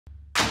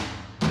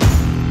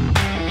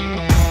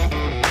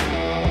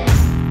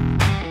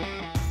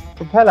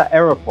Propeller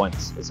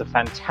AeroPoints is a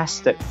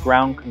fantastic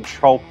ground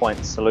control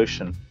point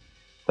solution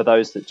for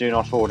those that do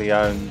not already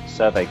own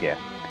survey gear.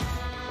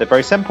 They're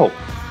very simple.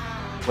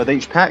 With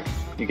each pack,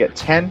 you get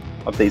 10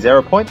 of these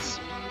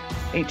AeroPoints.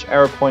 Each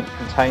AeroPoint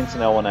contains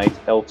an L18,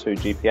 L2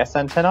 GPS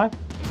antennae,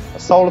 a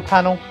solar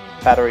panel,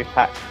 battery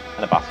pack,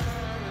 and a button.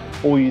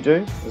 All you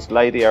do is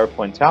lay the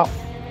AeroPoint out,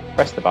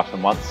 press the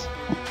button once,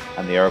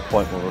 and the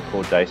AeroPoint will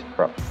record data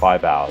for up to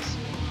 5 hours.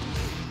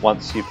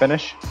 Once you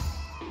finish,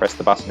 press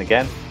the button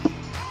again,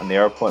 and the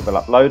AeroPoint will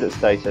upload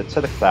its data to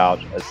the cloud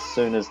as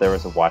soon as there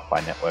is a Wi-Fi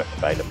network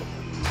available.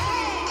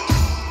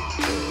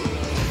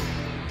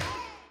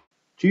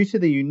 Due to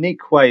the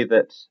unique way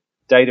that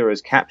data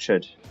is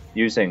captured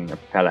using the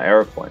Propeller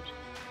AeroPoint,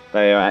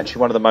 they are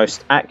actually one of the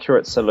most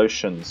accurate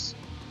solutions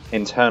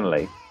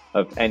internally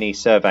of any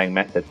surveying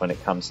method when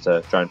it comes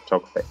to drone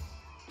photography.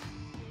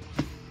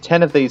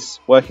 10 of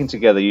these working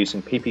together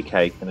using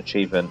PPK can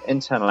achieve an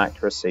internal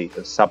accuracy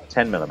of sub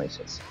 10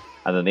 millimeters,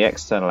 and then the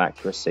external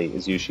accuracy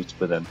is usually to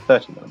within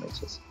 30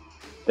 millimeters.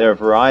 There are a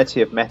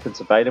variety of methods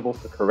available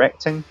for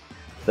correcting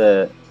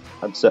the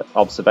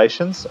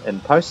observations in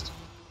post,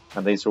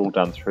 and these are all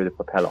done through the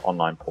Propeller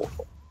online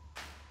portal.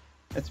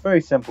 It's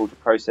very simple to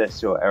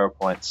process your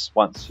AeroPoints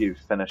once you've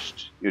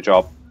finished your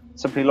job.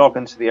 Simply log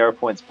into the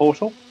AeroPoints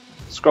portal,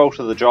 scroll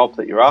to the job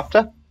that you're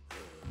after,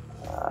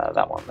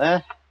 that one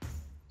there.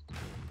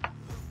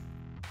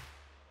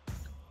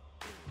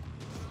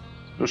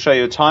 It'll show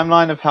you a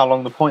timeline of how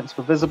long the points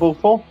were visible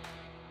for,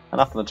 and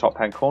up in the top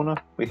hand corner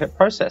we hit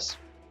process.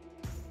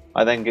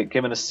 I then get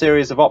given a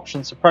series of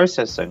options for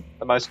processing.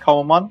 The most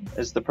common one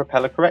is the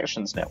Propeller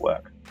Corrections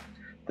Network.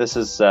 This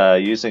is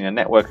using a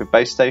network of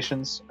base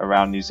stations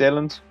around New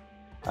Zealand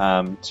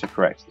to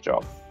correct the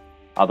job.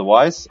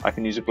 Otherwise, I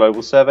can use a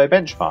global survey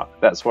benchmark.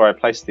 That's where I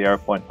place the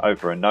AeroPoint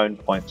over a known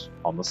point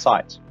on the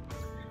site.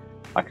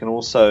 I can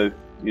also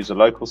use a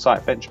local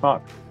site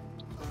benchmark,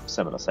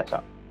 similar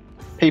setup.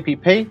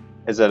 PPP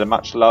is at a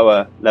much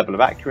lower level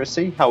of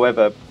accuracy,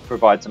 however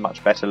provides a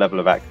much better level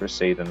of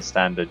accuracy than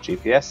standard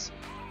GPS.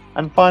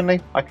 And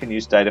finally, I can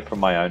use data from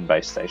my own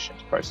base station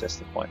to process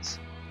the points.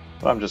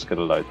 But I'm just going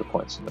to load the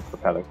points in the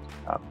Propeller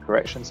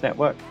Corrections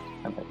Network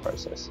and hit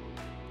process.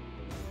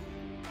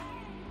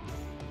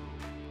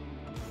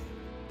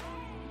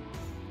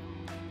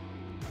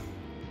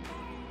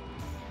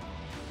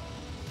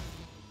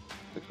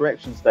 The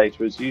corrections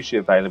data is usually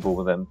available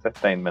within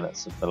 15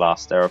 minutes of the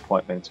last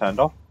AeroPoint being turned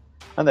off.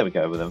 And there we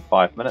go, within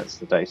 5 minutes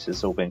the data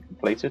has all been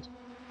completed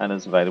and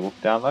is available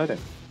for downloading.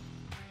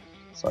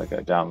 So I go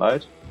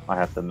download. I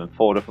have them in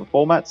 4 different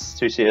formats,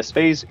 2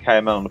 CSVs, a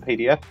KML and a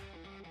PDF.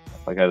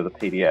 If I go to the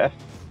PDF,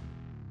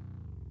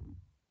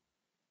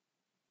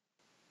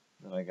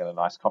 then I get a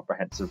nice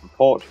comprehensive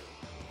report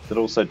that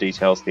also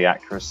details the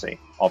accuracy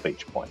of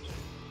each point.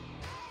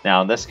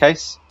 Now in this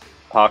case,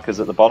 park is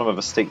at the bottom of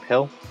a steep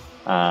hill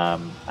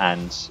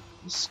and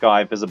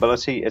sky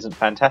visibility isn't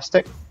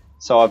fantastic.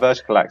 So our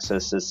vertical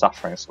axis is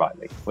suffering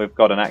slightly. We've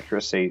got an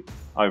accuracy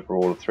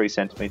overall of 3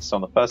 centimeters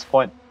on the first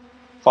point,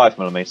 5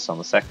 millimeters on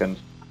the second,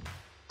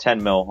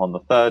 10 mil on the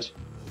third,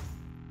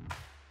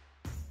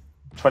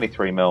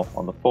 23 mil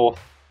on the fourth,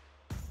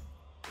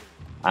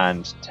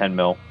 and 10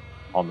 mil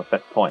on the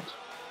fifth point.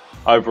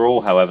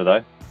 Overall, however,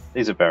 though,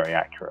 these are very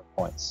accurate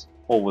points,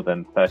 all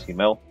within 30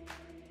 mil.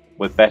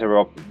 With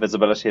better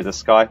visibility of the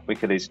sky, we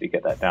could easily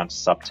get that down to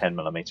sub 10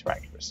 millimeter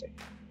accuracy.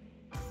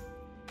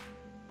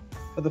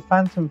 For the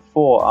Phantom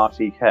 4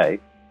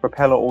 RTK,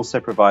 Propeller also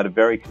provide a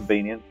very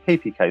convenient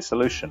PPK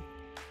solution.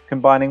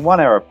 Combining one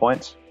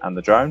AeroPoint and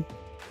the drone,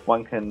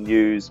 one can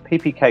use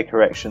PPK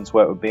corrections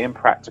where it would be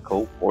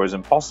impractical or is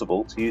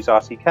impossible to use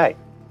RTK.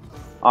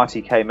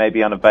 RTK may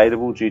be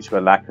unavailable due to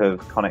a lack of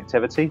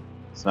connectivity,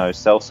 there's no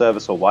cell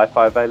service or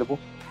Wi-Fi available,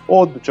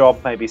 or the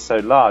job may be so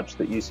large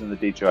that using the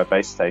DJI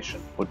base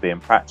station would be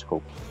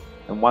impractical.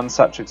 In one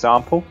such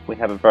example, we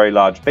have a very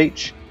large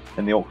beach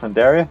in the Auckland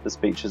area. This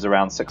beach is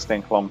around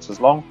 16 kilometers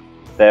long,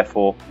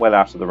 therefore well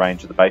out of the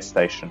range of the base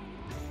station.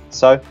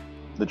 So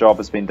the job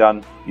has been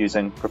done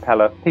using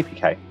Propeller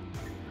PPK.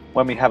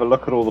 When we have a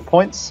look at all the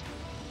points,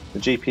 the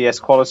GPS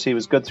quality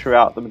was good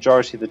throughout the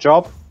majority of the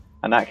job,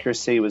 and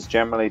accuracy was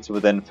generally to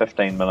within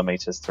 15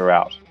 millimeters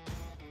throughout.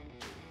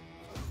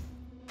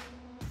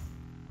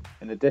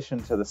 In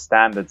addition to the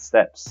standard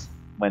steps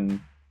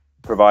when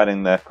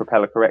providing the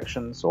Propeller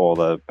corrections or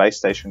the base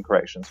station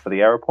corrections for the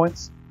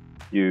AeroPoints,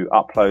 you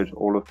upload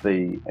all of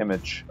the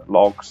image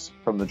logs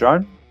from the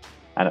drone,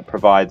 and it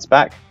provides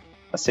back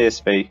a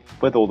CSV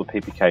with all the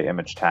PPK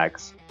image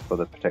tags for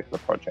the particular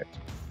project.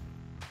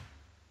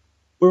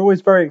 We're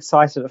always very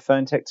excited at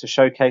Ferntech to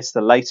showcase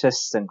the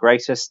latest and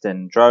greatest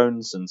in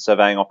drones and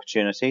surveying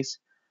opportunities.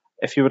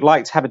 If you would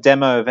like to have a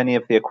demo of any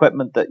of the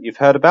equipment that you've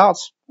heard about,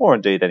 or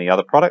indeed any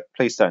other product,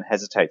 please don't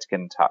hesitate to get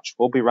in touch.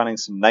 We'll be running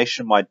some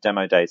nationwide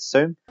demo days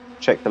soon.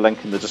 Check the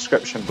link in the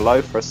description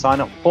below for a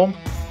sign-up form.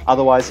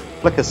 Otherwise,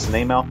 flick us an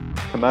email,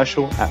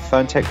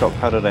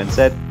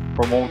 commercial@ferntech.co.nz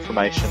for more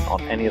information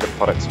on any of the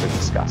products we've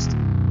discussed.